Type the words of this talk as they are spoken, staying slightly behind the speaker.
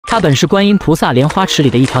他本是观音菩萨莲花池里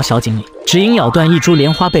的一条小锦鲤，只因咬断一株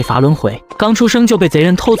莲花被罚轮回，刚出生就被贼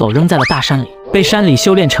人偷走，扔在了大山里，被山里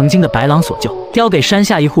修炼成精的白狼所救，叼给山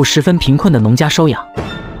下一户十分贫困的农家收养。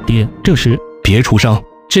爹，这时别出声！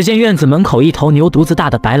只见院子门口一头牛犊子大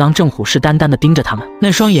的白狼正虎视眈眈地盯着他们，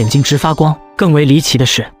那双眼睛直发光。更为离奇的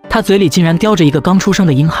是，他嘴里竟然叼着一个刚出生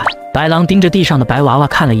的婴孩。白狼盯着地上的白娃娃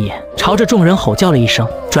看了一眼，朝着众人吼叫了一声，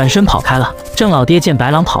转身跑开了。郑老爹见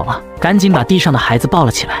白狼跑了，赶紧把地上的孩子抱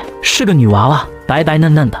了起来，是个女娃娃，白白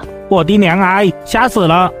嫩嫩的。我的娘哎，吓死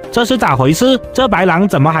了！这是咋回事？这白狼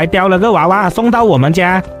怎么还叼了个娃娃送到我们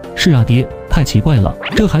家？是啊，爹，太奇怪了，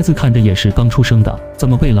这孩子看着也是刚出生的，怎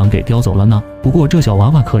么被狼给叼走了呢？不过这小娃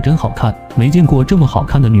娃可真好看，没见过这么好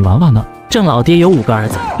看的女娃娃呢。郑老爹有5个儿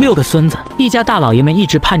子，6个孙子，一家大老爷们一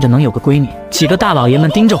直盼着能有个闺女，几个大老爷们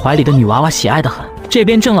盯着怀里的女娃娃喜爱得很。这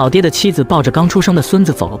边郑老爹的妻子抱着刚出生的孙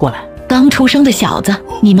子走了过来。刚出生的小子，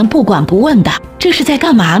你们不管不问的，这是在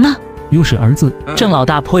干嘛呢？又是儿子。郑老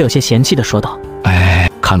大颇有些嫌弃地说道：哎，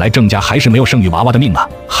看来郑家还是没有生女娃娃的命啊，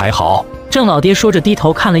还好。郑老爹说着低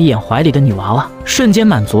头看了一眼怀里的女娃娃，瞬间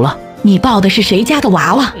满足了。你抱的是谁家的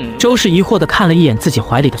娃娃？周氏疑惑地看了一眼自己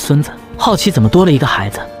怀里的孙子，好奇怎么多了一个孩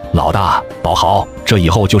子。老大，抱好，这以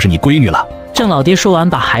后就是你闺女了。郑老爹说完，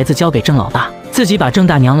把孩子交给郑老大，自己把郑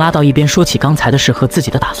大娘拉到一边，说起刚才的事和自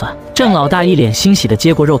己的打算。郑老大一脸欣喜地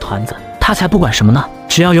接过肉团子，他才不管什么呢，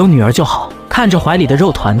只要有女儿就好。看着怀里的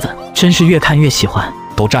肉团子，真是越看越喜欢。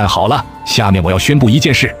都站好了，下面我要宣布一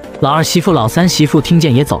件事。老二媳妇、老三媳妇听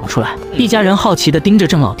见也走了出来，一家人好奇地盯着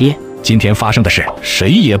郑老爹。今天发生的事，谁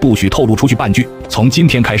也不许透露出去半句。从今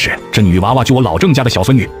天开始，这女娃娃就我老郑家的小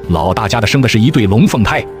孙女，老大家的生的是一对龙凤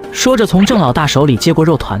胎。说着，从郑老大手里接过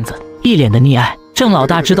肉团子，一脸的溺爱。郑老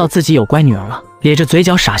大知道自己有乖女儿了，咧着嘴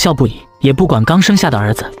角傻笑不已，也不管刚生下的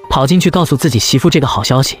儿子，跑进去告诉自己媳妇这个好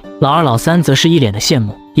消息。老二、老三则是一脸的羡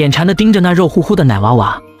慕，眼馋地盯着那肉乎乎的奶娃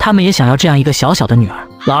娃，他们也想要这样一个小小的女儿。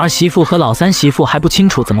老二媳妇和老三媳妇还不清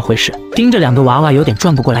楚怎么回事，盯着2个娃娃有点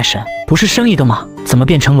转不过来神，不是生一个吗？怎么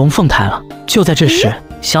变成龙凤胎了？就在这时，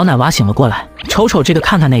小奶娃醒了过来，瞅瞅这个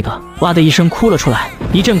看看那个，哇的一声哭了出来，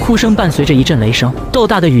一阵哭声伴随着一阵雷声，豆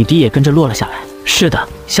大的雨滴也跟着落了下来。是的，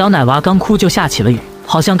小奶娃刚哭就下起了雨，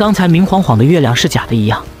好像刚才明晃晃的月亮是假的一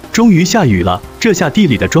样。终于下雨了，这下地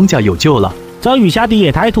里的庄稼有救了。这雨下的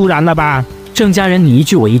也太突然了吧！郑家人你一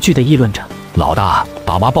句我一句的议论着。老大，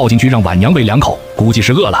把娃抱进去让婉娘喂2口，估计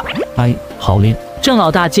是饿了。哎，好嘞。郑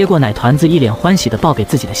老大接过奶团子，一脸欢喜地抱给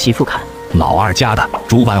自己的媳妇看。老二家的，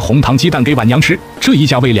煮碗红糖鸡蛋给婉娘吃，这一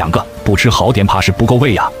家喂2个，不吃好点怕是不够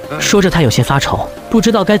喂呀。说着他有些发愁，不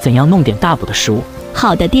知道该怎样弄点大补的食物。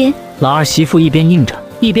好的，爹。老二媳妇一边应着，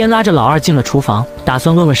一边拉着老二进了厨房，打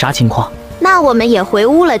算问问啥情况。那我们也回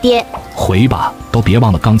屋了，爹。回吧，都别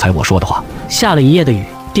忘了刚才我说的话。下了一夜的雨，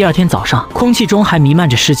第2天早上，空气中还弥漫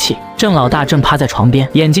着湿气。郑老大正趴在床边，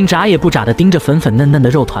眼睛眨也不眨地盯着粉粉嫩嫩的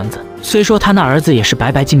肉团子。虽说他那儿子也是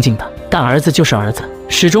白白净净的，但儿子就是儿子，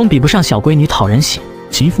始终比不上小闺女讨人喜。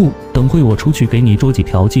媳妇，等会我出去给你捉几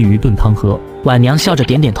条鲫鱼炖汤喝。婉娘笑着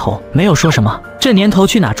点点头，没有说什么。这年头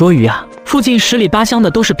去哪捉鱼啊？附近10里8乡的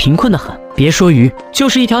都是贫困的很，别说鱼，就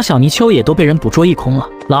是一条小泥鳅也都被人捕捉一空了。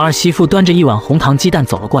老二媳妇端着一碗红糖鸡蛋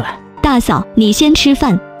走了过来。大嫂，你先吃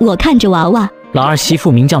饭，我看着娃娃。老二媳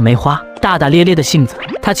妇名叫梅花，大大咧咧的性子，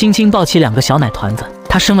她轻轻抱起2个小奶团子。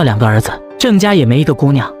她生了2个儿子，郑家也没一个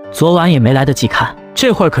姑娘，昨晚也没来得及看，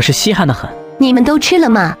这会儿可是稀罕的很。你们都吃了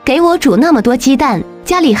吗？给我煮那么多鸡蛋，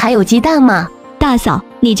家里还有鸡蛋吗？大嫂，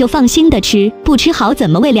你就放心的吃，不吃好怎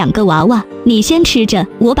么喂2个娃娃？你先吃着，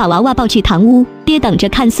我把娃娃抱去堂屋，爹等着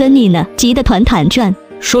看孙女呢，急得团团转。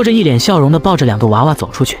说着，一脸笑容的抱着2个娃娃走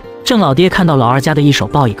出去。郑老爹看到老二家的一手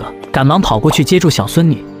抱一个，赶忙跑过去接住小孙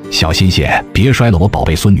女。小心些，别摔了我宝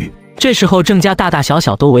贝孙女。这时候，郑家大大小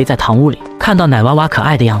小都围在堂屋里，看到奶娃娃可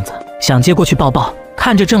爱的样子，想接过去抱抱，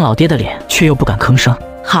看着郑老爹的脸，却又不敢吭声。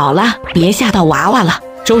好了，别吓到娃娃了。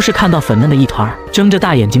周氏看到粉嫩的一团，睁着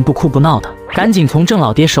大眼睛不哭不闹的，赶紧从郑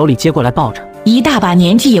老爹手里接过来抱着。一大把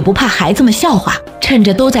年纪也不怕孩子们笑话，趁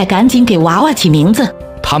着都在赶紧给娃娃起名字。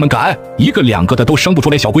他们敢1个2个的都生不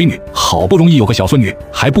出来小闺女，好不容易有个小孙女，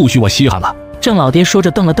还不许我稀罕了。郑老爹说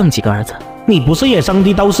着瞪了瞪几个儿子，你不是也生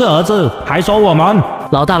的都是儿子，还说我们？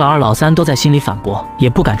老大、老二、老三都在心里反驳，也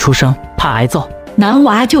不敢出声，怕挨揍。男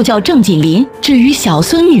娃就叫郑锦麟，至于小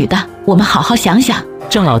孙女的，我们好好想想。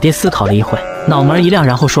郑老爹思考了一会，脑门一亮，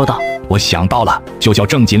然后说道：我想到了，就叫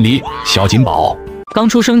郑锦鲤，小锦宝。刚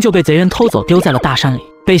出生就被贼人偷走，丢在了大山里，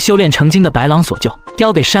被修炼成精的白狼所救，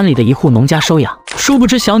叼给山里的一户农家收养。殊不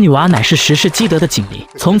知小女娃乃是实世积德的锦鲤，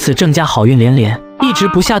从此郑家好运连连。一直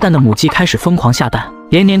不下蛋的母鸡开始疯狂下蛋，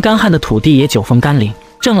连年干旱的土地也久丰甘霖。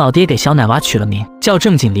郑老爹给小奶娃取了名叫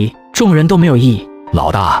郑锦鲤，众人都没有异议。老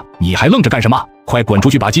大，你还愣着干什么？快滚出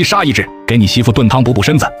去把鸡杀一只，给你媳妇炖汤补补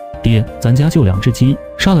身子。爹，咱家就2只鸡，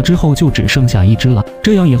杀了之后就只剩下1只了，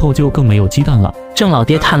这样以后就更没有鸡蛋了。郑老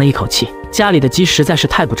爹叹了一口气，家里的鸡实在是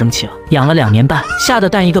太不争气了，养了2年半，下的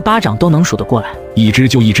蛋一个巴掌都能数得过来。1只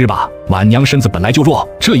就1只吧，晚娘身子本来就弱，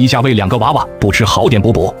这一下喂2个娃娃，不吃好点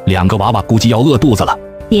补补，2个娃娃估计要饿肚子了。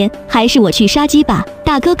爹，还是我去杀鸡吧，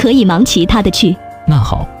大哥可以忙其他的去。那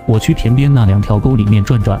好，我去田边那2条沟里面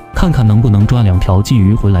转转，看看能不能抓2条鲫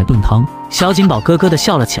鱼回来炖汤。小锦宝咯咯地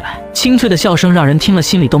笑了起来，清脆的笑声让人听了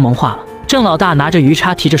心里都萌化了。郑老大拿着鱼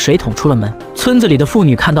叉，提着水桶出了门。村子里的妇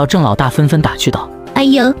女看到郑老大，纷纷打趣道：“哎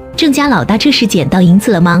呦，郑家老大这是捡到银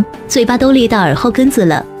子了吗？嘴巴都裂到耳后根子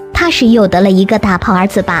了。他是又得了一个大胖儿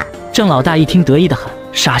子吧？”郑老大一听得意得很，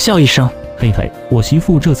傻笑一声：“嘿嘿，我媳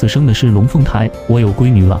妇这次生的是龙凤胎，我有闺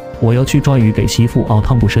女了，我要去抓鱼给媳妇熬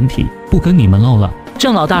汤补身体，不跟你们唠了。”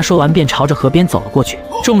郑老大说完便朝着河边走了过去，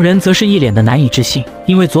众人则是一脸的难以置信，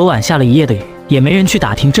因为昨晚下了一夜的雨，也没人去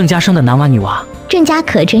打听郑家生的男娃女娃。郑家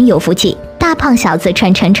可真有福气，大胖小子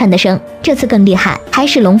串的生，这次更厉害，还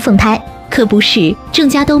是龙凤胎。可不是，郑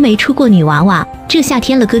家都没出过女娃娃，这下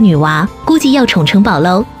添了个女娃，估计要宠成宝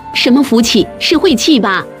喽。什么福气？是晦气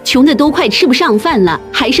吧？穷的都快吃不上饭了，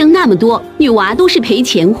还生那么多女娃，都是赔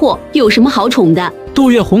钱货，有什么好宠的？杜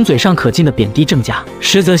月红嘴上可劲的贬低郑家，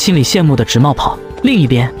实则心里羡慕的直冒泡。另一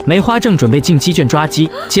边，梅花正准备进鸡圈抓鸡，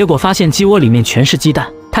结果发现鸡窝里面全是鸡蛋，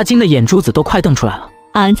她惊得眼珠子都快瞪出来了。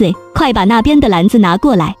儿子，快把那边的篮子拿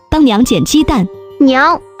过来，帮娘捡鸡蛋。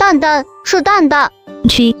娘，蛋是蛋的。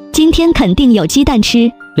去，今天肯定有鸡蛋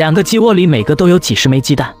吃。2个鸡窝里每个都有几10枚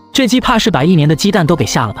鸡蛋，这鸡怕是把1年的鸡蛋都给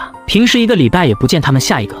下了吧？平时1个礼拜也不见他们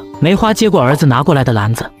下一个。梅花接过儿子拿过来的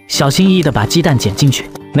篮子，小心翼翼地把鸡蛋捡进去。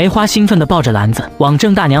梅花兴奋地抱着篮子往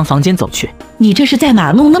郑大娘房间走去。你这是在哪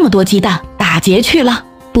儿弄那么多鸡蛋？打劫去了？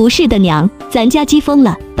不是的娘，咱家鸡疯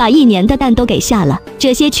了，把1年的蛋都给下了，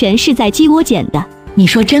这些全是在鸡窝捡的。你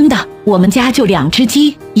说真的？我们家就2只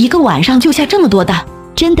鸡，1个晚上就下这么多蛋？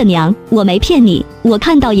真的娘，我没骗你，我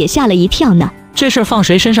看到也吓了一跳呢。这事儿放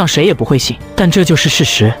谁身上谁也不会信，但这就是事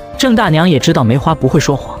实。郑大娘也知道梅花不会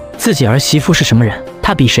说谎，自己儿媳妇是什么人，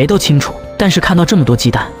她比谁都清楚。但是看到这么多鸡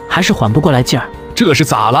蛋，还是缓不过来劲儿。这是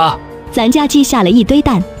咋了？咱家鸡下了一堆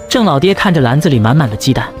蛋。郑老爹看着篮子里满满的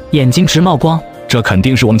鸡蛋，眼睛直冒光。这肯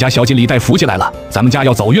定是我们家小锦鲤带福气来了，咱们家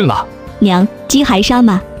要走运了。娘，鸡还杀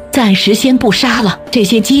吗？暂时先不杀了，这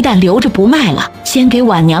些鸡蛋留着不卖了，先给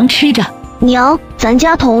晚娘吃着。娘，咱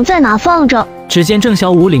家桶在哪放着？只见郑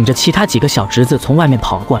小武领着其他几个小侄子从外面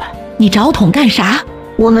跑了过来。你找桶干啥？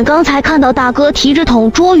我们刚才看到大哥提着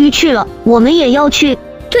桶捉鱼去了，我们也要去。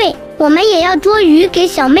对，我们也要捉鱼给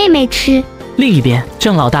小妹妹吃。另一边，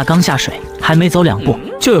郑老大刚下水，还没走2步，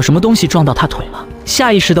就有什么东西撞到他腿了，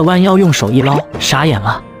下意识地弯腰用手一捞，傻眼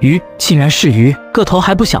了，鱼竟然是鱼，个头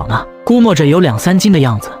还不小呢，估摸着有2、3斤的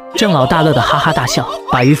样子。郑老大乐得哈哈大笑，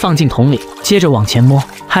把鱼放进桶里，接着往前摸，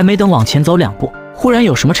还没等往前走2步，忽然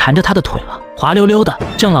有什么缠着他的腿了，滑溜溜的。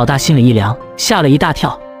郑老大心里一凉，吓了一大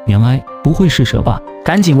跳。娘哎，不会是蛇吧？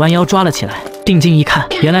赶紧弯腰抓了起来，定睛一看，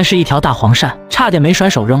原来是一条大黄鳝，差点没甩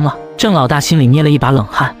手扔了。郑老大心里捏了一把冷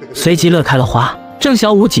汗，随即乐开了花。郑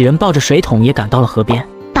小武几人抱着水桶也赶到了河边。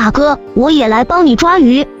大哥，我也来帮你抓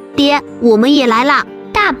鱼。爹，我们也来了。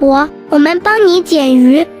大伯，我们帮你捡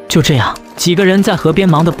鱼。就这样，几个人在河边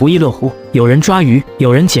忙得不亦乐乎，有人抓鱼，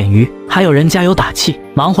有人捡鱼，还有人加油打气，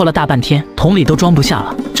忙活了大半天，桶里都装不下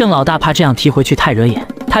了。郑老大怕这样提回去太惹眼，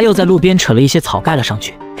他又在路边扯了一些草盖了上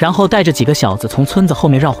去，然后带着几个小子从村子后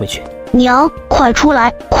面绕回去。娘，快出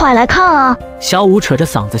来，快来看啊！小武扯着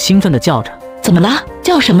嗓子兴奋地叫着。怎么了？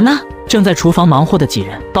叫什么呢？正在厨房忙活的几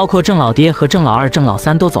人，包括郑老爹和郑老二、郑老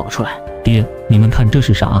三都走了出来。爹，你们看这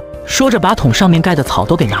是啥？说着把桶上面盖的草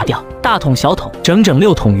都给拿掉，大桶小桶整整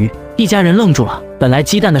6桶鱼。一家人愣住了，本来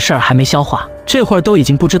鸡蛋的事儿还没消化，这会儿都已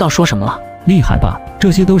经不知道说什么了。厉害吧？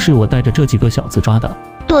这些都是我带着这几个小子抓的。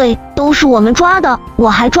对，都是我们抓的，我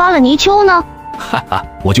还抓了泥鳅呢。哈哈，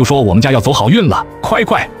我就说我们家要走好运了，快，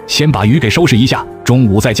先把鱼给收拾一下，中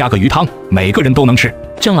午再加个鱼汤，每个人都能吃。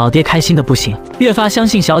郑老爹开心的不行，越发相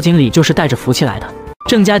信小锦鲤就是带着福气来的。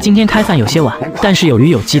郑家今天开饭有些晚，但是有鱼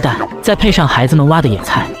有鸡蛋，再配上孩子们挖的野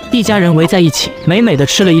菜，一家人围在一起，美美的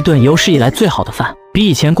吃了一顿有史以来最好的饭，比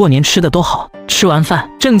以前过年吃的都好。吃完饭，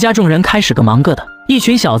郑家众人开始各忙各的，一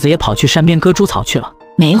群小子也跑去山边割猪草去了。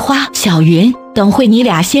梅花、小云，等会你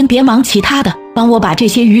俩先别忙其他的，帮我把这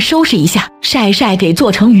些鱼收拾一下，晒给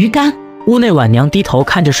做成鱼干。屋内晚娘低头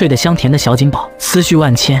看着睡得香甜的小锦宝，思绪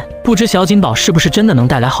万千，不知小锦宝是不是真的能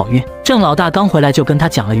带来好运。郑老大刚回来就跟他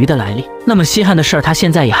讲了鱼的来历，那么稀罕的事儿他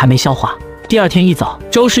现在也还没消化。第二天一早，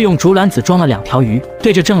周氏用竹篮子装了2条鱼，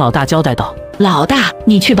对着郑老大交代道：老大，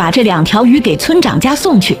你去把这2条鱼给村长家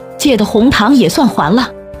送去，借的红糖也算还了。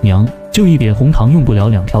娘，就一点红糖用不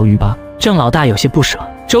了2条鱼吧？郑老大有些不舍，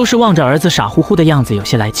周氏望着儿子傻乎乎的样子，有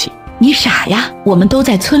些来气。你傻呀，我们都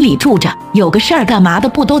在村里住着，有个事儿干嘛的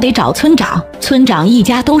不都得找村长？村长一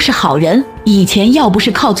家都是好人，以前要不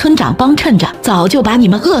是靠村长帮衬着，早就把你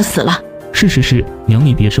们饿死了。是，娘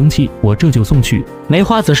你别生气，我这就送去。梅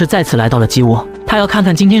花则是再次来到了鸡窝，她要看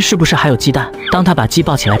看今天是不是还有鸡蛋。当她把鸡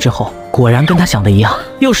抱起来之后，果然跟她想的一样，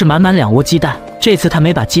又是满满2窝鸡蛋。这次她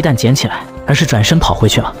没把鸡蛋捡起来，而是转身跑回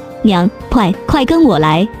去了。娘，快跟我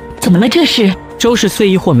来！怎么了这是？周氏虽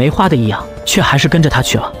疑惑梅花的异样，却还是跟着她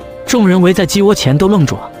去了。众人围在鸡窝前都愣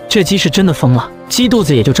住了，这鸡是真的疯了，鸡肚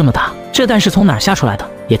子也就这么大，这蛋是从哪儿下出来的？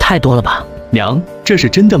也太多了吧！娘，这是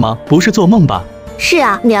真的吗？不是做梦吧？是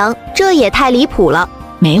啊，娘，这也太离谱了。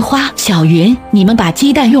梅花、小云，你们把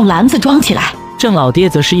鸡蛋用篮子装起来。郑老爹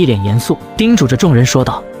则是一脸严肃，叮嘱着众人说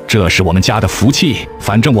道：“这是我们家的福气，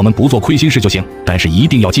反正我们不做亏心事就行，但是一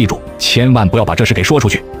定要记住，千万不要把这事给说出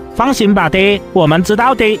去。”放心吧，爹，我们知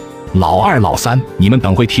道的。老二、老三，你们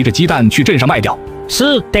等会提着鸡蛋去镇上卖掉。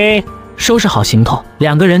是爹。收拾好行头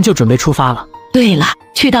，2个人就准备出发了。对了，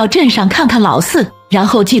去到镇上看看老四，然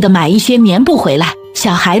后记得买一些棉布回来。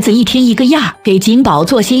小孩子一天一个样，给锦宝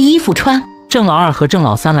做些衣服穿。郑老二和郑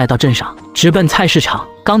老三来到镇上，直奔菜市场。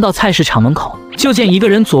刚到菜市场门口，就见一个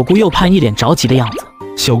人左顾右盼，一脸着急的样子。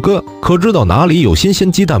小哥，可知道哪里有新鲜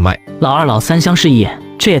鸡蛋卖？老二、老三相视一眼，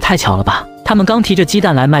这也太巧了吧！他们刚提着鸡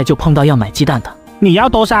蛋来卖，就碰到要买鸡蛋的。你要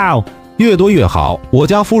多少？越多越好，我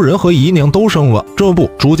家夫人和姨娘都生了，这不，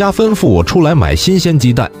主家吩咐我出来买新鲜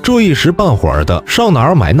鸡蛋，这一时半会儿的，上哪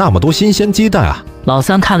儿买那么多新鲜鸡蛋啊？老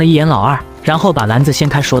三看了一眼老二，然后把篮子掀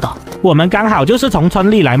开，说道：“我们刚好就是从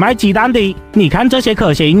村里来卖鸡蛋的，你看这些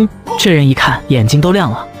可行？”这人一看，眼睛都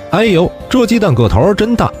亮了。哎呦，这鸡蛋个头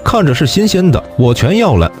真大，看着是新鲜的，我全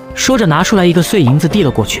要了。说着拿出来一个碎银子递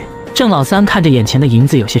了过去。郑老三看着眼前的银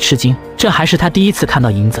子有些吃惊，这还是他第一次看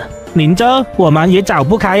到银子。您这我们也找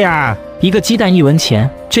不开呀。一个鸡蛋1文钱，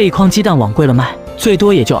这一筐鸡蛋往贵了卖，最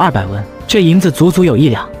多也就200文，这银子足足有1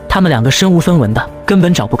两。他们2个身无分文的，根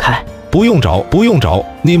本找不开。不用找，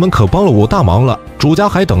你们可帮了我大忙了，主家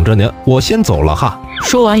还等着您，我先走了哈。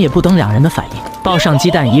说完也不等2人的反应，抱上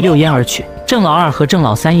鸡蛋一溜烟而去。郑老二和郑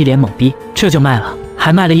老三一脸懵逼，这就卖了，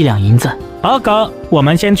还卖了1两银子。二哥，我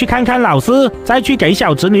们先去看看老四，再去给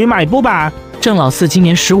小侄女买布吧。郑老四今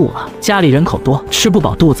年15了，家里人口多，吃不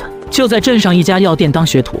饱肚子，就在镇上一家药店当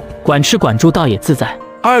学徒，管吃管住，倒也自在。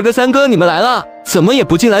二哥、三哥，你们来了，怎么也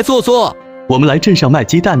不进来坐坐？我们来镇上卖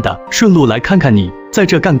鸡蛋的，顺路来看看你，在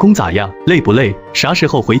这干工咋样？累不累？啥时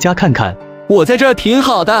候回家看看？我在这儿挺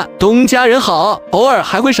好的，东家人好，偶尔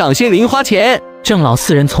还会赏些零花钱。郑老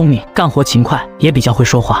四人聪明，干活勤快，也比较会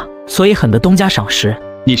说话，所以很得东家赏识。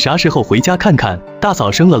你啥时候回家看看？大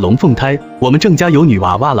嫂生了龙凤胎，我们郑家有女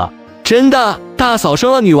娃娃了。真的？大嫂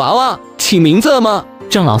生了女娃娃，起名字了吗？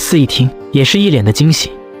郑老四一听，也是一脸的惊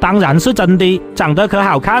喜。当然是真的，长得可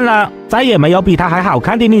好看了，再也没有比她还好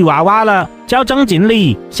看的女娃娃了，叫郑锦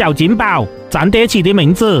鲤、小锦宝，咱爹起的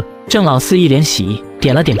名字。郑老四一脸喜意，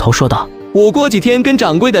点了点头，说道：“我过几天跟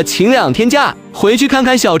掌柜的请2天假，回去看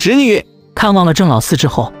看小侄女。”看望了郑老四之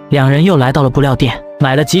后，2人又来到了布料店，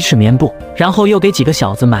买了几尺棉布，然后又给几个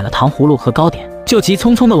小子买了糖葫芦和糕点，就急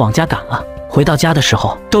匆匆的往家赶了。回到家的时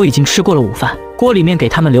候，都已经吃过了午饭，锅里面给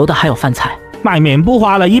他们留的还有饭菜。买棉布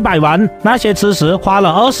花了100文，那些吃食花了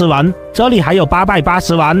20文，这里还有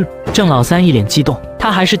880文。郑老三一脸激动，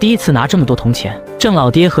他还是第一次拿这么多铜钱。郑老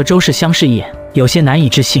爹和周氏相视一眼，有些难以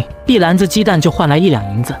置信，一篮子鸡蛋就换来1两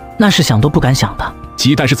银子，那是想都不敢想的。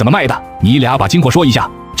鸡蛋是怎么卖的？你俩把经过说一下。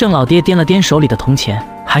郑老爹掂了掂手里的铜钱，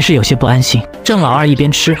还是有些不安心。郑老二一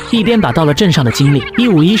边吃一边把到了镇上的经历一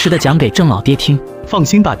五一十的讲给郑老爹听。放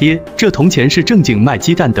心吧，爹，这铜钱是正经卖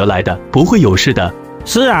鸡蛋得来的，不会有事的。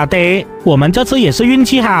是啊，爹，我们这次也是运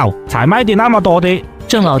气好，才卖的那么多的。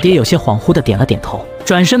郑老爹有些恍惚的点了点头，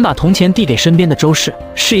转身把铜钱递给身边的周氏，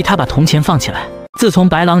示意他把铜钱放起来。自从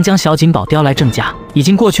白狼将小锦宝叼来郑家，已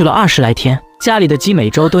经过去了20来天，家里的鸡每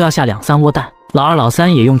周都要下2、3窝蛋，老二、老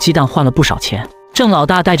三也用鸡蛋换了不少钱。郑老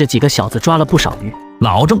大带着几个小子抓了不少鱼。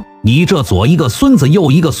老郑，你这左一个孙子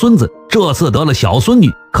右一个孙子，这次得了小孙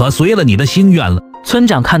女，可随了你的心愿了。村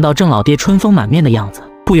长看到郑老爹春风满面的样子，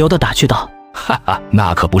不由得打趣道：“哈哈，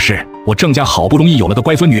那可不是，我郑家好不容易有了个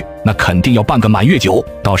乖孙女，那肯定要办个满月酒，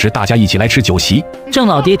到时大家一起来吃酒席。”郑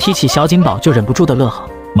老爹提起小锦宝就忍不住的乐呵。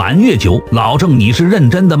满月酒，老郑你是认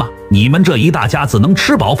真的吗？你们这一大家子能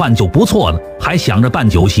吃饱饭就不错了，还想着办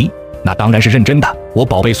酒席？那当然是认真的，我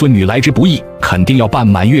宝贝孙女来之不易，肯定要办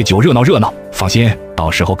满月酒热闹热闹。放心，到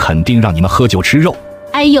时候肯定让你们喝酒吃肉。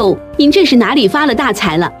哎呦，您这是哪里发了大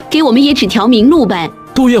财了？给我们也指条明路呗。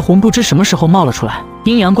杜月红不知什么时候冒了出来，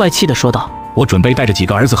阴阳怪气的说道：“我准备带着几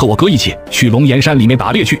个儿子和我哥一起去龙岩山里面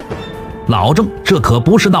打猎去。老郑，这可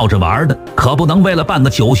不是闹着玩的，可不能为了办个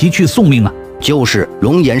酒席去送命啊！就是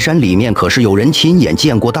龙岩山里面可是有人亲眼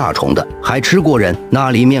见过大虫的，还吃过人，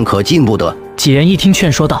那里面可进不得。几人一听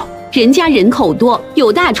劝说道：“人家人口多，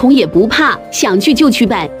有大虫也不怕，想去就去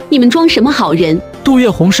办，你们装什么好人？”杜月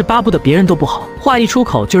红是巴不得别人都不好，话一出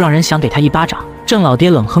口就让人想给他一巴掌。郑老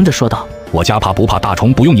爹冷哼着说道：“我家怕不怕大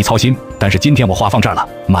虫不用你操心，但是今天我话放这儿了，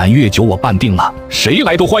满月酒我办定了，谁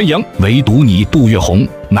来都欢迎，唯独你杜月红，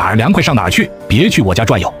哪儿凉快上哪儿去，别去我家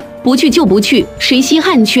转悠。”不去就不去，谁稀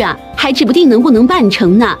罕去啊？还指不定能不能办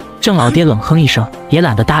成呢。郑老爹冷哼一声，也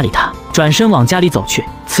懒得搭理他，转身往家里走去。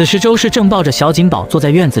此时周氏正抱着小锦宝坐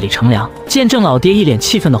在院子里乘凉，见郑老爹一脸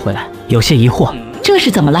气愤的回来，有些疑惑：“这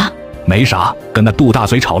是怎么了？”“没啥，跟那杜大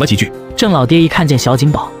嘴吵了几句。”郑老爹一看见小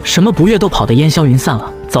锦宝，什么不悦都跑得烟消云散了，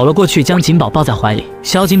走了过去将锦宝抱在怀里。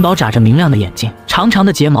小锦宝眨着明亮的眼睛，长长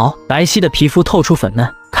的睫毛，白皙的皮肤透出粉嫩，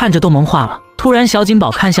看着都萌化了。突然，小锦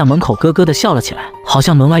宝看向门口，咯咯地笑了起来，好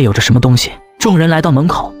像门外有着什么东西。众人来到门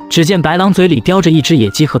口，只见白狼嘴里叼着一只野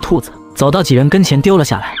鸡和兔子，走到几人跟前丢了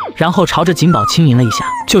下来，然后朝着锦宝轻吟了一下，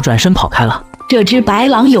就转身跑开了。这只白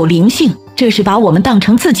狼有灵性，这是把我们当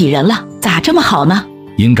成自己人了，咋这么好呢？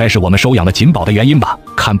应该是我们收养了锦宝的原因吧，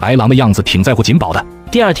看白狼的样子挺在乎锦宝的。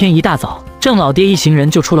第二天一大早，郑老爹一行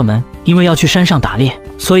人就出了门，因为要去山上打猎，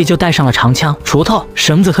所以就带上了长枪、锄头、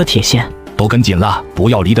绳子和铁线，都跟紧了，不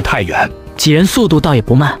要离得太远。几人速度倒也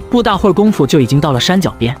不慢，不大会儿功夫就已经到了山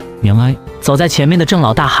脚边。娘哀！走在前面的郑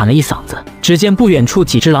老大喊了一嗓子，只见不远处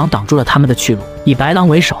几只狼挡住了他们的去路，以白狼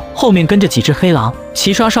为首，后面跟着几只黑狼，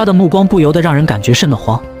齐刷刷的目光不由得让人感觉瘆得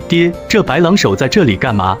慌。爹，这白狼守在这里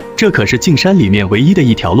干嘛？这可是进山里面唯一的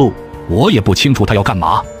一条路。我也不清楚他要干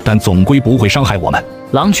嘛，但总归不会伤害我们。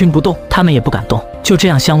狼群不动，他们也不敢动，就这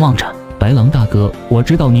样相望着。白狼大哥，我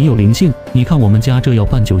知道你有灵性，你看我们家这要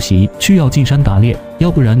办酒席，需要进山打猎，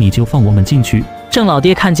要不然你就放我们进去。郑老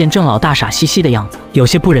爹看见郑老大傻兮兮的样子，有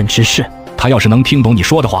些不忍直视。他要是能听懂你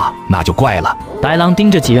说的话，那就怪了。白狼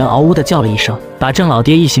盯着几人嗷呜地叫了一声，把郑老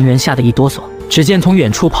爹一行人吓得一哆嗦。只见从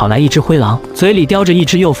远处跑来一只灰狼，嘴里叼着一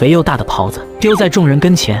只又肥又大的狍子，丢在众人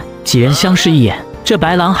跟前。几人相视一眼，这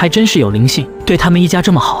白狼还真是有灵性，对他们一家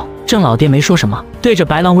这么好。郑老爹没说什么，对着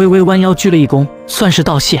白狼微微弯腰鞠了一躬，算是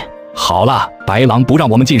道谢。好了，白狼不让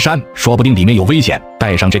我们进山，说不定里面有危险，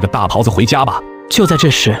带上这个大狍子回家吧。就在这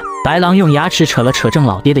时，白狼用牙齿扯了扯郑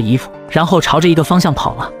老爹的衣服，然后朝着一个方向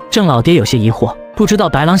跑了。郑老爹有些疑惑，不知道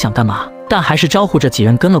白狼想干嘛，但还是招呼着几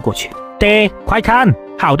人跟了过去。爹，快看，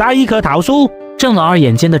好大一棵桃树！郑老二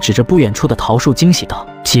眼尖地指着不远处的桃树，惊喜道。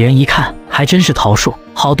几人一看，还真是桃树，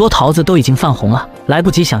好多桃子都已经泛红了，来不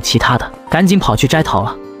及想其他的，赶紧跑去摘桃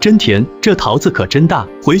了。真甜，这桃子可真大，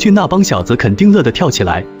回去那帮小子肯定乐得跳起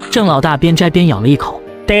来。郑老大边摘边咬了一口。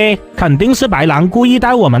爹，肯定是白狼故意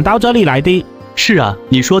带我们到这里来的。是啊，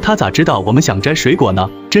你说他咋知道我们想摘水果呢？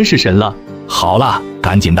真是神了。好了，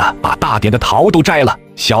赶紧的把大点的桃都摘了，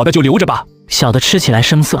小的就留着吧。小的吃起来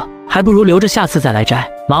生涩，还不如留着下次再来摘。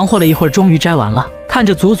忙活了一会儿，终于摘完了。看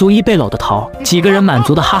着足足1背篓的桃，几个人满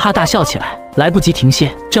足的哈哈大笑起来。来不及停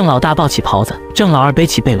歇，郑老大抱起狍子，郑老二背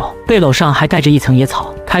起背篓，背篓上还盖着一层野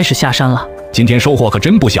草，开始下山了。今天收获可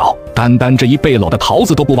真不小，单单这1背篓的桃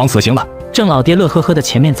子都不枉此行了。郑老爹乐呵呵的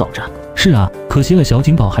前面走着。是啊，可惜了小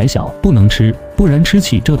锦宝还小，不能吃，不然吃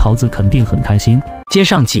起这桃子肯定很开心。接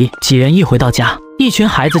上集，几人一回到家，一群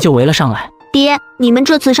孩子就围了上来。爹，你们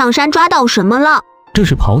这次上山抓到什么了？这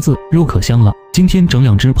是狍子，肉可香了，今天整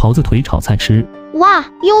2只狍子腿炒菜吃。哇，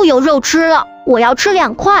又有肉吃了，我要吃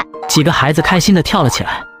2块。几个孩子开心地跳了起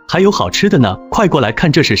来。还有好吃的呢，快过来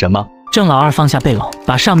看这是什么。郑老二放下背篓，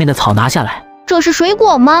把上面的草拿下来。这是水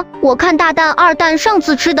果吗？我看大蛋、二蛋上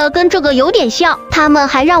次吃的跟这个有点像，他们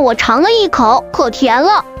还让我尝了一口，可甜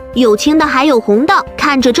了。有青的还有红的，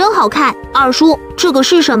看着真好看。二叔，这个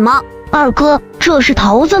是什么？二哥，这是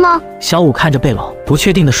桃子吗？小五看着背篓，不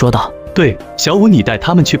确定地说道。对，小五你带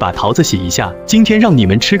他们去把桃子洗一下，今天让你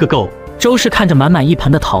们吃个够。周氏看着满满一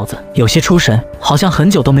盆的桃子，有些出神，好像很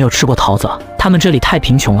久都没有吃过桃子了。他们这里太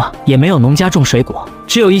贫穷了，也没有农家种水果，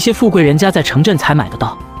只有一些富贵人家在城镇才买得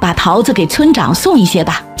到。把桃子给村长送一些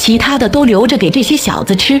吧，其他的都留着给这些小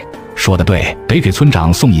子吃。说得对，得给村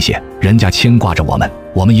长送一些，人家牵挂着我们，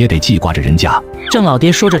我们也得记挂着人家。郑老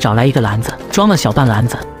爹说着找来一个篮子，装了小半篮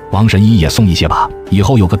子。王神医也送一些吧，以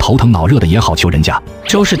后有个头疼脑热的也好求人家。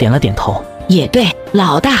周氏点了点头。也对，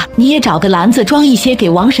老大你也找个篮子装一些给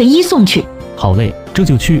王神医送去。好嘞，这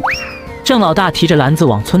就去。郑老大提着篮子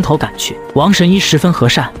往村头赶去。王神医十分和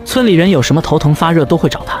善，村里人有什么头疼发热都会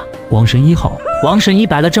找他。王神医好。王神医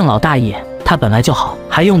白了郑老大一眼，他本来就好，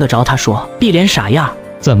还用得着他说？一脸傻样。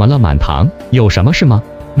怎么了，满堂？有什么事吗？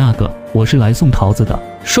那个，我是来送桃子的。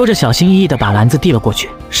说着小心翼翼地把篮子递了过去，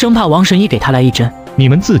生怕王神医给他来一针。你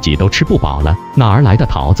们自己都吃不饱了，哪儿来的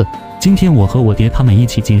桃子？今天我和我爹他们一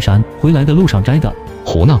起进山，回来的路上摘的。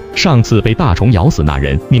胡闹！上次被大虫咬死那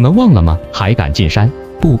人，你们忘了吗？还敢进山？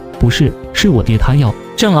不是，是我爹他要。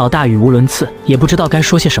郑老大语无伦次，也不知道该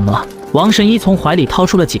说些什么了。王神医从怀里掏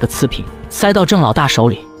出了几个瓷瓶，塞到郑老大手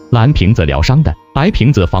里。蓝瓶子疗伤的，白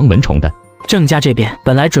瓶子防蚊虫的。郑家这边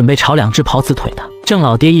本来准备炒2只狍子腿的，郑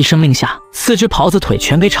老爹一声令下，4只狍子腿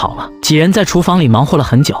全给炒了。几人在厨房里忙活了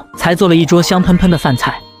很久，才做了一桌香喷喷的饭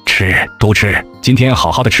菜。吃，都吃，今天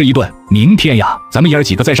好好的吃一顿，明天呀，咱们爷儿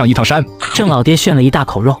几个再上一趟山。郑老爹炫了一大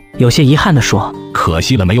口肉，有些遗憾地说：“可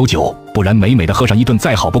惜了没有酒，不然美美的喝上一顿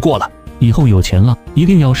再好不过了。以后有钱了，一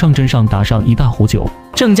定要上镇上打上一大壶酒。”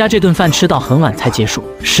郑家这顿饭吃到很晚才结束，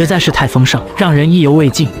实在是太丰盛，让人意犹未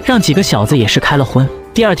尽，让几个小子也是开了荤。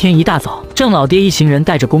第二天一大早，郑老爹一行人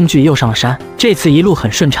带着工具又上了山。这次一路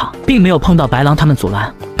很顺畅，并没有碰到白狼他们阻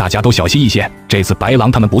拦。大家都小心一些，这次白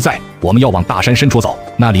狼他们不在，我们要往大山深处走，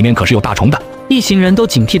那里面可是有大虫的。一行人都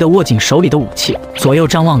警惕地握紧手里的武器，左右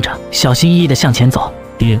张望着，小心翼翼地向前走。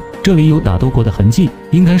爹，这里有打斗过的痕迹，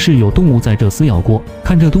应该是有动物在这撕咬过，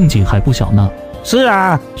看这动静还不小呢。是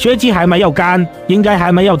啊，血迹还没有干，应该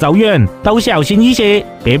还没有走远，都小心一些，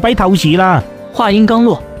别被偷袭了。话音刚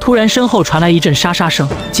落，突然身后传来一阵沙沙声，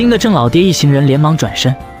惊得郑老爹一行人连忙转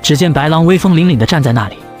身，只见白狼威风凛凛地站在那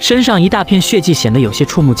里，身上一大片血迹，显得有些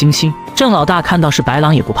触目惊心。郑老大看到是白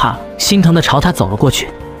狼也不怕了，心疼地朝他走了过去。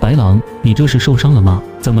白狼，你这是受伤了吗？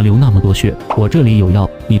怎么流那么多血？我这里有药，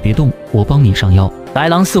你别动，我帮你上药。白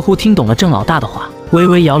狼似乎听懂了郑老大的话，微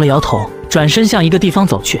微摇了摇头，转身向一个地方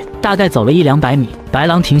走去。大概走了100-200米，白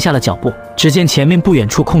狼停下了脚步，只见前面不远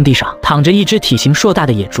处空地上躺着一只体型硕大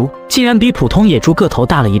的野猪，竟然比普通野猪个头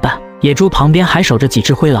大了一半。野猪旁边还守着几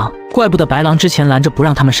只灰狼，怪不得白狼之前拦着不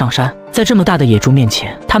让他们上山，在这么大的野猪面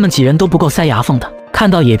前，他们几人都不够塞牙缝的。看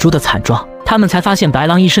到野猪的惨状，他们才发现白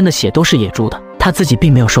狼一身的血都是野猪的，他自己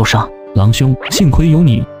并没有受伤。狼兄，幸亏有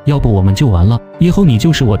你，要不我们就完了，以后你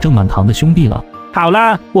就是我郑满堂的兄弟了。好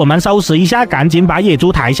了，我们收拾一下，赶紧把野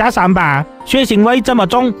猪抬下山吧。血腥味这么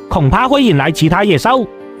重，恐怕会引来其他野兽。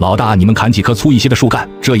老大，你们砍几棵粗一些的树干，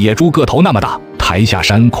这野猪个头那么大，抬下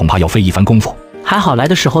山恐怕要费一番功夫。还好来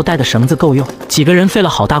的时候带的绳子够用，几个人费了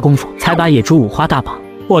好大功夫才把野猪五花大绑。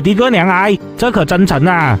我的个娘哎，这可真沉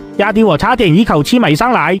啊，压得我差点一口气没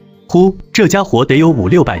上来。呼，这家伙得有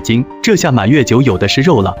500-600斤，这下满月酒有的是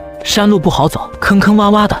肉了。山路不好走，坑坑洼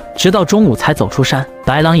洼的，直到中午才走出山。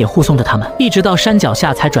白狼也护送着他们，一直到山脚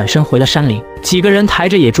下才转身回了山林。几个人抬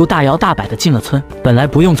着野猪大摇大摆的进了村，本来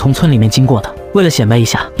不用从村里面经过的，为了显摆一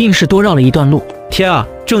下，硬是多绕了一段路。天啊，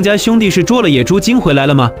郑家兄弟是捉了野猪精回来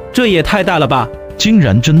了吗？这也太大了吧！竟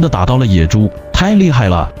然真的打到了野猪，太厉害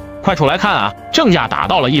了！快出来看啊！郑家打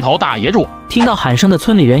到了一头大野猪。听到喊声的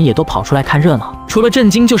村里人也都跑出来看热闹，除了震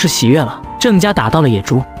惊就是喜悦了。郑家打到了野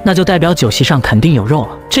猪，那就代表酒席上肯定有肉了，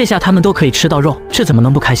这下他们都可以吃到肉，这怎么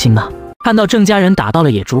能不开心呢？看到郑家人打到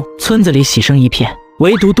了野猪，村子里喜声一片，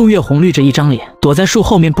唯独杜月红绿着一张脸，躲在树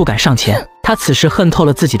后面不敢上前。他此时恨透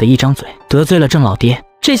了自己的一张嘴，得罪了郑老爹，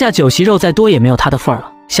这下酒席肉再多也没有他的份儿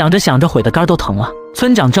了。想着想着，悔得肝都疼了。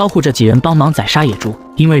村长招呼着几人帮忙宰杀野猪，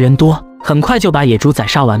因为人多，很快就把野猪宰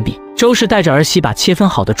杀完毕。周氏带着儿媳把切分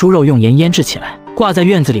好的猪肉用盐腌制起来，挂在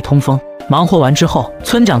院子里通风。忙活完之后，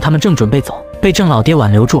村长他们正准备走，被郑老爹挽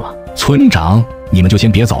留住了。村长，你们就先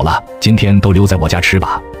别走了，今天都留在我家吃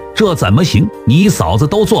吧。这怎么行？你嫂子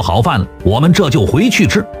都做好饭了，我们这就回去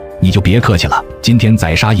吃。你就别客气了，今天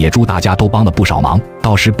宰杀野猪，大家都帮了不少忙，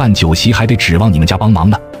到时办酒席还得指望你们家帮忙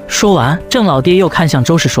呢。说完，郑老爹又看向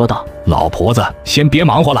周氏说道：“老婆子，先别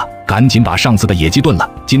忙活了，赶紧把上次的野鸡炖了。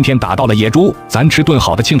今天打到了野猪，咱吃顿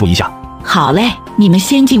好的庆祝一下。”好嘞，你们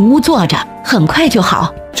先进屋坐着，很快就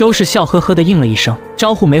好。周氏笑呵呵地应了一声，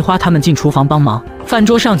招呼梅花他们进厨房帮忙。饭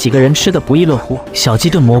桌上几个人吃得不亦乐乎，小鸡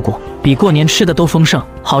炖蘑菇比过年吃的都丰盛，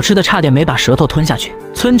好吃的差点没把舌头吞下去。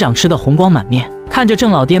村长吃得红光满面，看着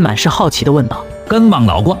郑老爹满是好奇地问道：“跟王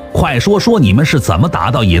老瓜，快说说你们是怎么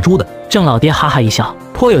打到野猪的？”郑老爹哈哈一笑，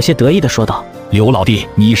颇有些得意地说道：“刘老弟，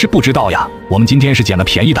你是不知道呀，我们今天是捡了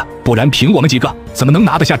便宜的，不然凭我们几个怎么能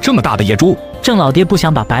拿得下这么大的野猪？”郑老爹不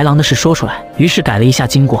想把白狼的事说出来，于是改了一下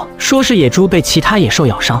经过，说是野猪被其他野兽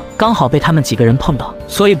咬伤，刚好被他们几个人碰到，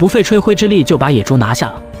所以不费吹灰之力就把野猪拿下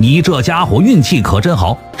了。你这家伙运气可真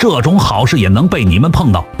好，这种好事也能被你们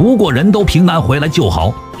碰到，不过人都平安回来就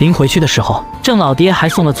好。临回去的时候，郑老爹还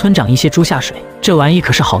送了村长一些猪下水，这玩意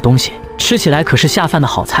可是好东西，吃起来可是下饭的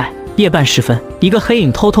好菜。夜半时分，一个黑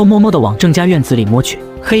影偷偷摸摸地往郑家院子里摸去，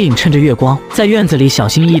黑影趁着月光在院子里小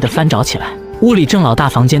心翼翼地翻找起来。屋里郑老大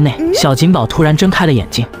房间内，小锦宝突然睁开了眼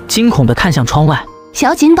睛，惊恐地看向窗外。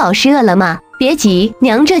小锦宝是饿了吗？别急，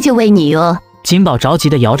娘这就喂你哟。景宝着急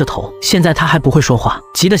地摇着头，现在他还不会说话，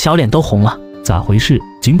急得小脸都红了。咋回事？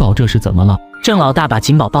景宝这是怎么了？郑老大把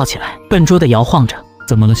景宝抱起来，笨拙地摇晃着。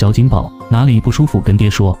怎么了，小景宝？哪里不舒服？跟爹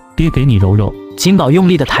说，爹给你揉揉。景宝用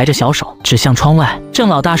力地抬着小手指向窗外，郑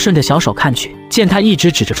老大顺着小手看去，见他一直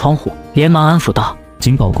指着窗户，连忙安抚道：“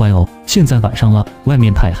景宝乖哦，现在晚上了，外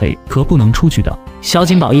面太黑，可不能出去的。”小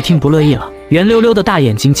景宝一听不乐意了，圆溜溜的大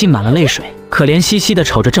眼睛浸满了泪水，可怜兮兮地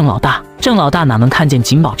瞅着郑老大。郑老大哪能看见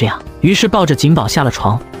景宝这样，于是抱着景宝下了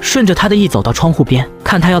床，顺着他的意走到窗户边，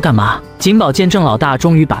看他要干嘛。景宝见郑老大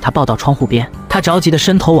终于把他抱到窗户边，他着急地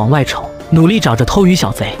伸头往外瞅，努力找着偷鱼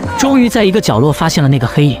小贼，终于在一个角落发现了那个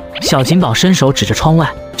黑影。小景宝伸手指着窗外，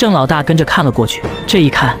郑老大跟着看了过去，这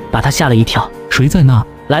一看把他吓了一跳。谁在那？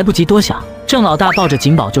来不及多想，郑老大抱着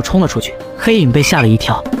景宝就冲了出去。黑影被吓了一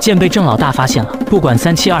跳，见被郑老大发现了，不管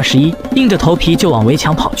3七21，硬着头皮就往围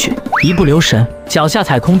墙跑去，一不留神，脚下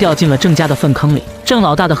踩空掉进了郑家的粪坑里。郑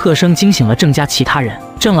老大的喝声惊醒了郑家其他人，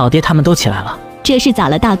郑老爹他们都起来了。这是咋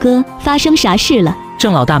了，大哥？发生啥事了？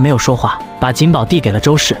郑老大没有说话，把景宝递给了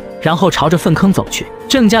周氏，然后朝着粪坑走去。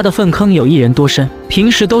郑家的粪坑有1人多深，平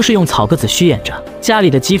时都是用草个子虚掩着，家里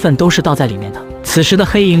的鸡粪都是倒在里面的。此时的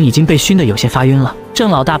黑影已经被熏得有些发晕了。郑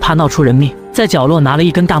老大怕闹出人命，在角落拿了一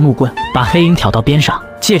根大木棍，把黑影挑到边上。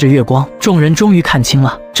借着月光，众人终于看清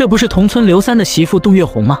了，这不是同村刘三的媳妇杜月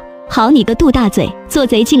红吗？好你个杜大嘴，做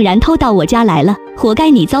贼竟然偷到我家来了，活该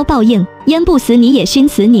你遭报应，淹不死你也熏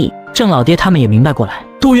死你。郑老爹他们也明白过来，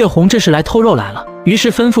杜月红这是来偷肉来了，于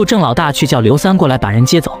是吩咐郑老大去叫刘三过来把人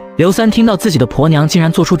接走。刘三听到自己的婆娘竟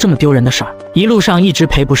然做出这么丢人的事儿，一路上一直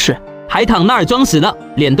赔不是，还躺那儿装死呢，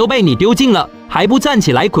脸都被你丢尽了，还不站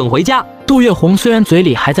起来滚回家。杜月红虽然嘴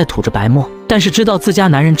里还在吐着白沫，但是知道自家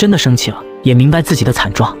男人真的生气了，也明白自己的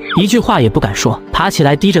惨状，一句话也不敢说，爬起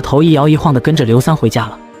来低着头一摇一晃的跟着刘三回家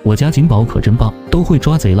了。我家景宝可真棒，都会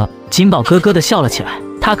抓贼了。景宝咯咯的笑了起来，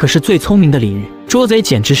他可是最聪明的鲤鱼，捉贼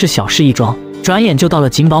简直是小事一桩。转眼就到了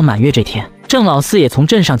景宝满月这天，郑老四也从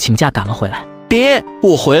镇上请假赶了回来。爹，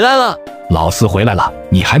我回来了。老四回来了，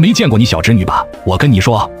你还没见过你小侄女吧？我跟你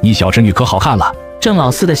说，你小侄女可好看了。郑老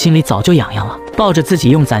四的心里早就痒痒了，抱着自己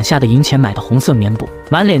用攒下的银钱买的红色棉布，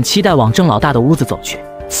满脸期待往郑老大的屋子走去。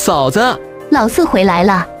嫂子，老四回来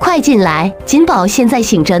了，快进来，景宝现在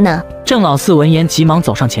醒着呢。郑老四闻言急忙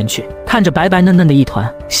走上前去，看着白白嫩嫩的一团，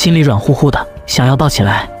心里软乎乎的，想要抱起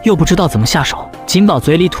来，又不知道怎么下手。景宝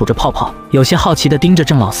嘴里吐着泡泡，有些好奇地盯着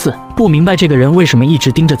郑老四，不明白这个人为什么一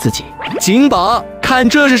直盯着自己。景宝，看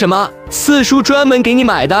这是什么？四叔专门给你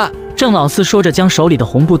买的。郑老四说着，将手里的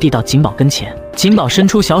红布递到景宝跟前。景宝伸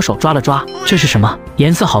出小手抓了抓，这是什么？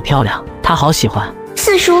颜色好漂亮，他好喜欢。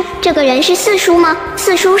四叔，这个人是四叔吗？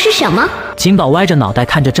四叔是什么？景宝歪着脑袋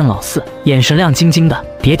看着郑老四，眼神亮晶晶的，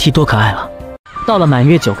别提多可爱了。到了满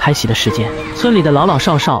月酒开席的时间，村里的老老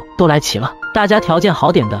少少都来齐了，大家条件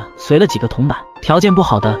好点的随了几个铜板，条件不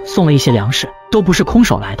好的送了一些粮食，都不是空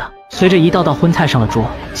手来的。随着一道道荤菜上了桌，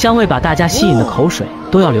香味把大家吸引的口水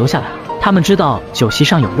都要流下来了。他们知道酒席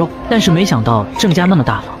上有肉，但是没想到郑家那么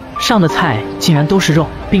大方，上的菜竟然都是肉，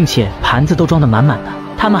并且盘子都装得满满的。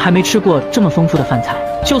他们还没吃过这么丰富的饭菜，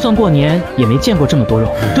就算过年也没见过这么多肉，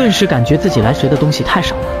顿时感觉自己来随的东西太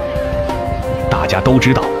少了。大家都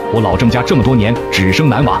知道，我老郑家这么多年只生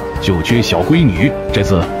男娃，就缺小闺女。这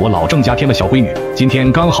次我老郑家添了小闺女，今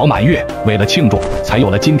天刚好满月，为了庆祝，才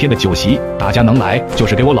有了今天的酒席。大家能来，就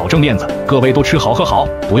是给我老郑面子，各位都吃好喝好，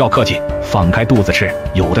不要客气，放开肚子吃，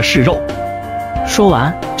有的是肉。说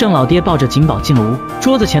完，郑老爹抱着景宝进了屋，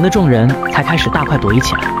桌子前的众人才开始大快朵颐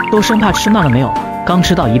起来，都生怕吃慢了没有了。刚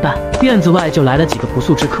吃到一半，院子外就来了几个不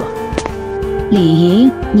速之客。李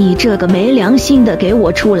莹，你这个没良心的，给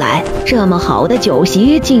我出来！这么好的酒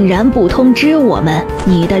席竟然不通知我们，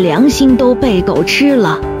你的良心都被狗吃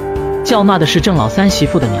了！叫骂的是郑老三媳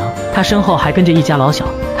妇的娘，她身后还跟着一家老小，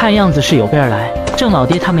看样子是有备而来。郑老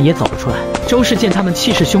爹他们也走了出来。周氏见他们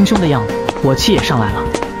气势汹汹的样子，火气也上来了。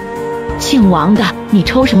姓王的，你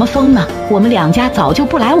抽什么风呢？我们两家早就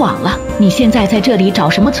不来往了，你现在在这里找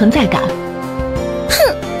什么存在感？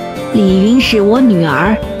哼！李云是我女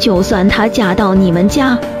儿，就算她嫁到你们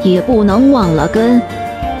家，也不能忘了根。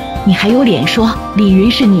你还有脸说李云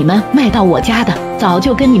是你们卖到我家的？早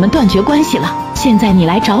就跟你们断绝关系了。现在你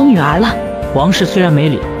来找女儿了。王氏虽然没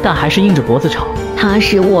理，但还是硬着脖子吵。她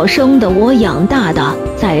是我生的，我养大的，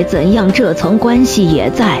再怎样这层关系也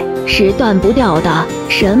在，是断不掉的。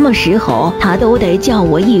什么时候她都得叫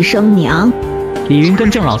我一声娘。李云跟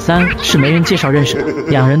郑老三是没人介绍认识的，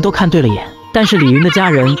两人都看对了眼。但是李云的家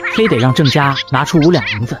人非得让郑家拿出5两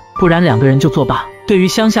银子，不然两个人就作罢。对于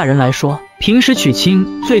乡下人来说，平时娶亲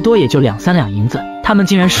最多也就2、3两银子，他们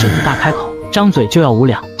竟然狮子大开口，张嘴就要5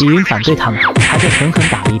两。李云反对他们，还被狠狠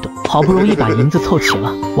打了一顿。好不容易把银子凑齐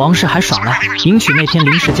了，王氏还耍赖，迎娶那天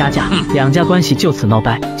临时加价，两家关系就此闹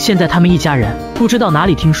掰。现在他们一家人不知道哪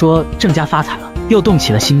里听说郑家发财了，又动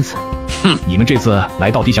起了心思。你们这次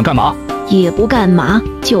来到底想干嘛？也不干嘛，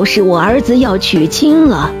就是我儿子要娶亲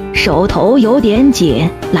了，手头有点紧，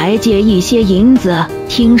来借一些银子。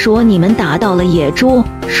听说你们打到了野猪，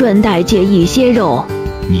顺带借一些肉。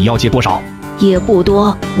你要借多少？也不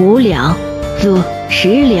多，5两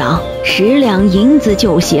，10两，10两银子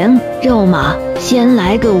就行。肉嘛，先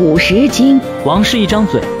来个50斤。王氏一张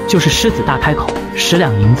嘴就是狮子大开口，10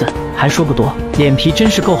两银子还说不多，脸皮真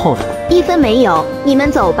是够厚的。1分没有，你们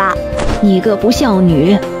走吧。你个不孝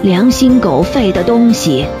女，良心狗肺的东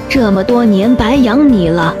西，这么多年白养你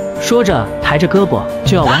了。说着抬着胳膊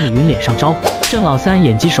就要往李云脸上招呼，郑老三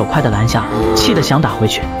眼疾手快的拦下，气得想打回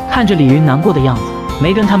去。看着李云难过的样子，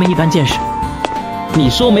没跟他们一般见识。你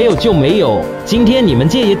说没有就没有，今天你们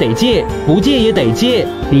借也得借，不借也得借。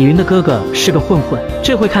李云的哥哥是个混混，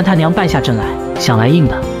这会看他娘败下阵来，想来硬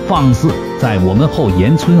的。放肆，在我们后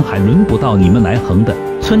岩村还轮不到你们来横的。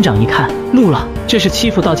村长一看怒了，这是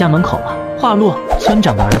欺负到家门口了。话落，村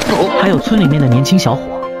长的儿子还有村里面的年轻小伙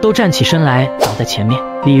都站起身来，挡在前面。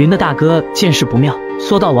李云的大哥见势不妙，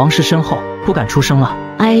缩到王氏身后，不敢出声了。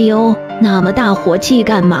哎呦，那么大火气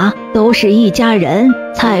干嘛？都是一家人，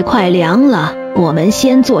菜快凉了，我们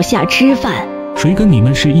先坐下吃饭。谁跟你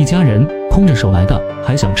们是一家人？空着手来的，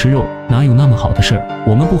还想吃肉？哪有那么好的事儿？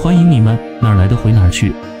我们不欢迎你们，哪儿来的回哪儿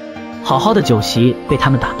去。好好的酒席被他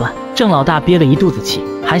们打断，郑老大憋了一肚子气，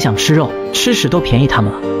还想吃肉，吃屎都便宜他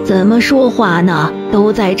们了。怎么说话呢？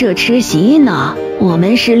都在这吃席呢，我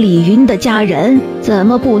们是李云的家人，怎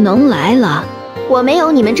么不能来了？我没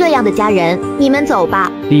有你们这样的家人，你们走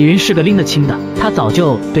吧。李云是个拎得清的，他早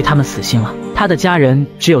就对他们死心了，他的家人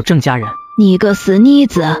只有郑家人。你个死妮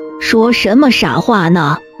子，说什么傻话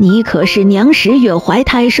呢？你可是娘10月怀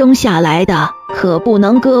胎生下来的，可不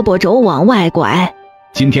能胳膊肘往外拐。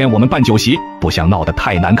今天我们办酒席，不想闹得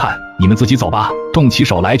太难看，你们自己走吧，动起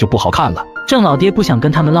手来就不好看了。郑老爹不想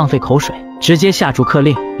跟他们浪费口水，直接下逐客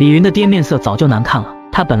令。李云的爹面色早就难看了，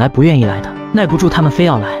他本来不愿意来的，耐不住他们非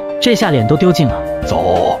要来，这下脸都丢尽了。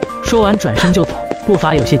走。说完转身就走，步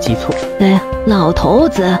伐有些急促。老头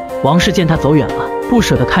子。王氏见他走远了，不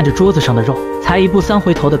舍得看着桌子上的肉，才1步3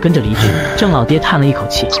回头的跟着离去。郑老爹叹了一口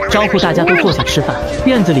气，招呼大家都坐下吃饭，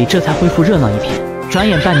院子里这才恢复热闹一片。转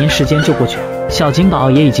眼半年时间就过去了，小锦宝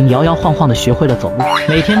也已经摇摇晃晃地学会了走路，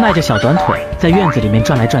每天迈着小短腿在院子里面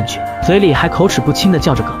转来转去，嘴里还口齿不清地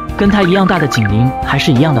叫着个。跟他一样大的锦麟还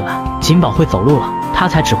是一样的懒。锦宝会走路了，他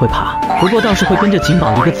才只会爬，不过倒是会跟着锦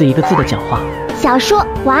宝一个字一个字地讲话。小叔，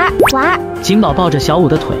玩儿。锦宝抱着小五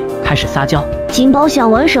的腿开始撒娇。锦宝想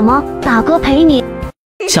玩什么？大哥陪你。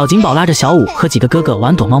小锦宝拉着小五和几个哥哥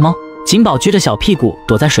玩躲猫猫，锦宝撅着小屁股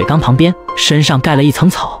躲在水缸旁边，身上盖了一层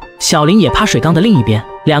草。小林也趴水缸的另一边，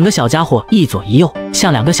两个小家伙一左一右，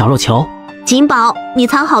像两个小肉球。锦宝，你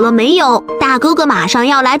藏好了没有？大哥哥马上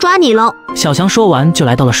要来抓你喽！小强说完就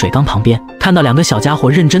来到了水缸旁边，看到两个小家伙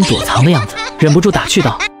认真躲藏的样子，忍不住打趣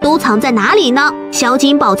道：都藏在哪里呢？小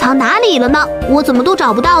锦宝藏哪里了呢？我怎么都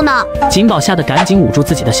找不到呢？锦宝吓得赶紧捂住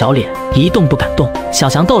自己的小脸，一动不敢动。小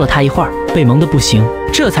强逗了他一会儿，被萌得不行，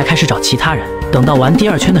这才开始找其他人。等到玩第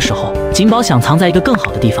2圈的时候，锦宝想藏在一个更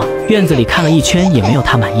好的地方，院子里看了一圈也没有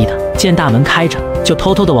他满意的，见大门开着，就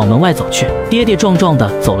偷偷的往门外走去，跌跌撞撞的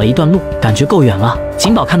走了一段路，感觉够远了。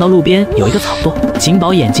锦宝看到路边有一个草垛，锦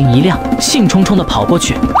宝眼睛一亮，兴冲冲的跑过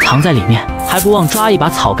去，藏在里面，还不忘抓一把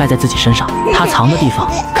草盖在自己身上。他藏的地方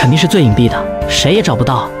肯定是最隐蔽的，谁也找不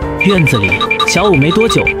到。院子里，小五没多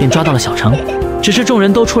久便抓到了小程，只是众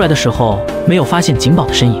人都出来的时候，没有发现锦宝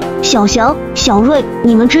的身影。小翔、小瑞，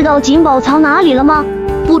你们知道锦宝藏哪里了吗？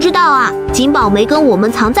不知道啊，锦宝没跟我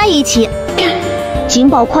们藏在一起。锦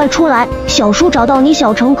宝，快出来！小叔找到你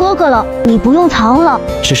小程哥哥了，你不用藏了。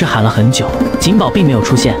只是喊了很久，锦宝并没有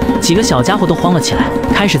出现，几个小家伙都慌了起来，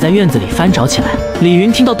开始在院子里翻找起来。李云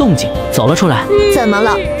听到动静，走了出来。怎么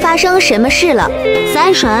了？发生什么事了？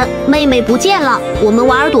三婶，妹妹不见了，我们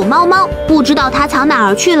玩躲猫猫，不知道她藏哪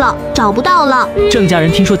儿去了，找不到了。郑家人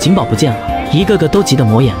听说锦宝不见了，一个个都急得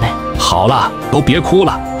抹眼泪。好了，都别哭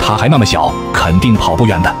了，他还那么小，肯定跑不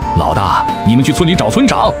远的。老大，你们去村里找村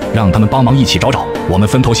长，让他们帮忙一起找找，我们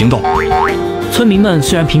分头行动。村民们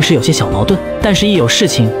虽然平时有些小矛盾，但是一有事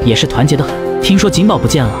情也是团结得很。听说锦宝不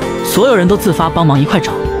见了，所有人都自发帮忙一块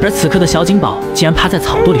找，而此刻的小锦宝竟然趴在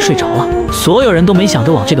草垛里睡着了。所有人都没想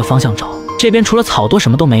着往这个方向找，这边除了草垛什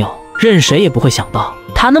么都没有，任谁也不会想到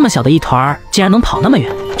他那么小的一团竟然能跑那么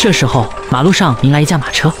远。这时候马路上迎来一架马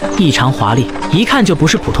车，异常华丽，一看就不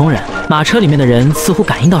是普通人。马车里面的人似乎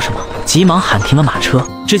感应到什么，急忙喊停了马车。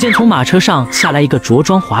只见从马车上下来一个着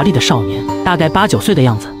装华丽的少年，大概8、9岁的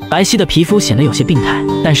样子，白皙的皮肤显得有些病态，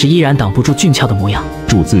但是依然挡不住俊俏的模样。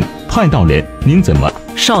主子，快到了，您怎么？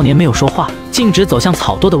少年没有说话，径直走向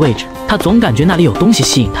草垛的位置。他总感觉那里有东西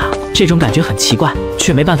吸引他，这种感觉很奇怪，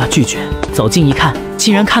却没办法拒绝。走近一看，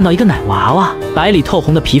竟然看到一个奶娃娃，白里透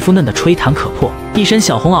红的皮肤嫩得吹弹可破，一身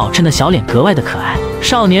小红袄衬得小脸格外的可爱。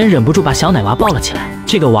少年忍不住把小奶娃抱了起来，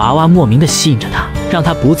这个娃娃莫名的吸引着他，让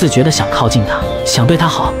他不自觉的想靠近他，想对他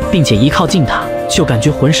好，并且一靠近他，就感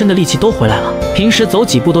觉浑身的力气都回来了。平时走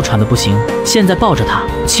几步都喘得不行，现在抱着他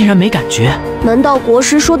竟然没感觉。难道国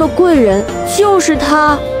师说的贵人就是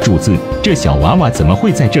他？主子，这小娃娃怎么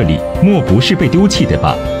会在这里？莫不是被丢弃的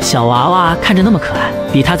吧？小娃娃看着那么可爱，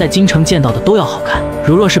比他在京城见到的都要好看。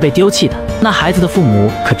若是被丢弃的，那孩子的父母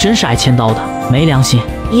可真是挨千刀的，没良心。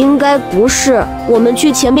应该不是，我们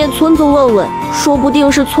去前边村子问问，说不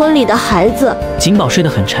定是村里的孩子。景宝睡得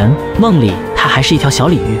很沉，梦里他还是一条小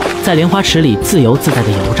鲤鱼，在莲花池里自由自在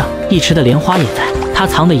地游着，一池的莲花也在，他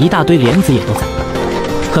藏的一大堆莲子也都在。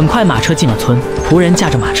很快马车进了村，仆人驾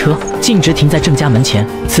着马车径直停在郑家门前。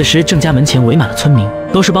此时郑家门前围满了村民，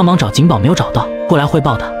都是帮忙找景宝没有找到，过来汇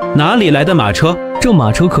报的。哪里来的马车？这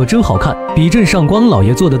马车可真好看，比镇上官老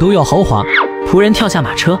爷坐的都要豪华。仆人跳下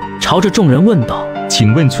马车，朝着众人问道：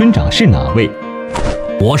请问村长是哪位？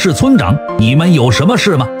我是村长，你们有什么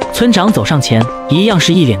事吗？村长走上前，一样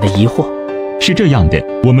是一脸的疑惑。是这样的，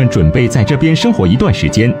我们准备在这边生活一段时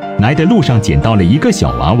间，来的路上捡到了一个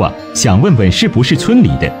小娃娃，想问问是不是村里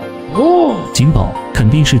的。哦，景宝，肯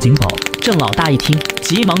定是景宝。郑老大一听，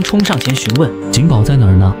急忙冲上前询问：景宝在哪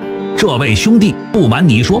儿呢？这位兄弟，不瞒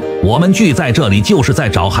你说，我们聚在这里就是在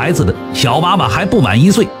找孩子的。小娃娃还不满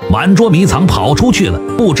1岁，晚捉迷藏跑出去了，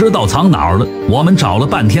不知道藏哪儿了。我们找了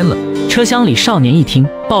半天了。车厢里少年一听，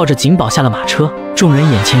抱着景宝下了马车，众人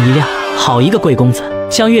眼前一亮，好一个贵公子，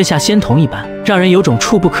像月下仙童一般，让人有种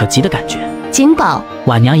触不可及的感觉。景宝，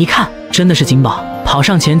婉娘一看，真的是景宝，跑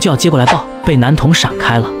上前就要接过来抱，被男童闪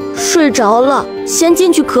开了。睡着了，先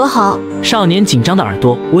进去可好？少年紧张的耳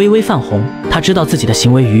朵微微泛红，他知道自己的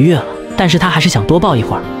行为逾越了，但是他还是想多抱一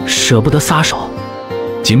会儿，舍不得撒手。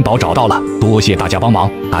锦宝找到了，多谢大家帮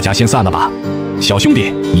忙，大家先散了吧。小兄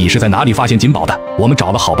弟，你是在哪里发现锦宝的？我们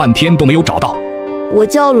找了好半天都没有找到。我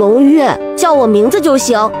叫龙月，叫我名字就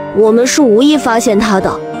行。我们是无意发现他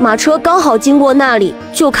的，马车刚好经过那里，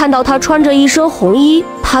就看到他穿着一身红衣，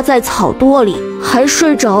他在草垛里还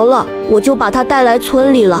睡着了，我就把他带来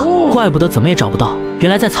村里了。怪不得怎么也找不到，原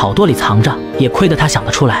来在草垛里藏着，也亏得他想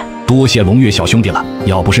得出来。多谢龙月小兄弟了，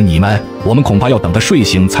要不是你们，我们恐怕要等他睡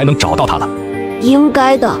醒才能找到他了。应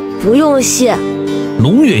该的，不用谢。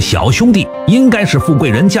龙月小兄弟应该是富贵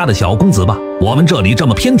人家的小公子吧？我们这里这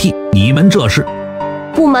么偏僻，你们这是？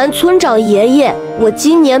不瞒村长爷爷，我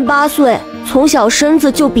今年8岁，从小身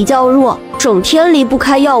子就比较弱，整天离不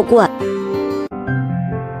开药罐。